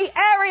got any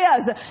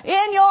areas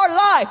in your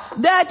life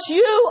that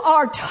you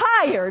are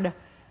tired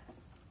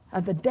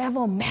of the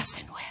devil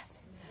messing with?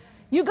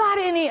 You got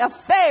any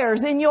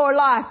affairs in your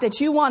life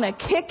that you want to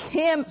kick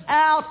him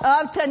out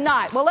of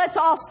tonight? Well, let's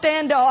all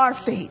stand to our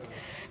feet.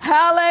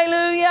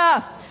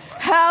 Hallelujah.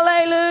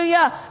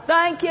 Hallelujah.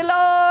 Thank you,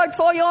 Lord,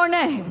 for your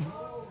name.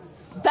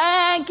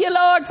 Thank you,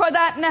 Lord, for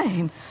that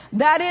name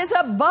that is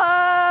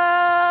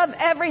above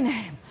every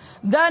name.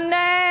 The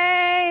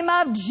name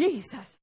of Jesus.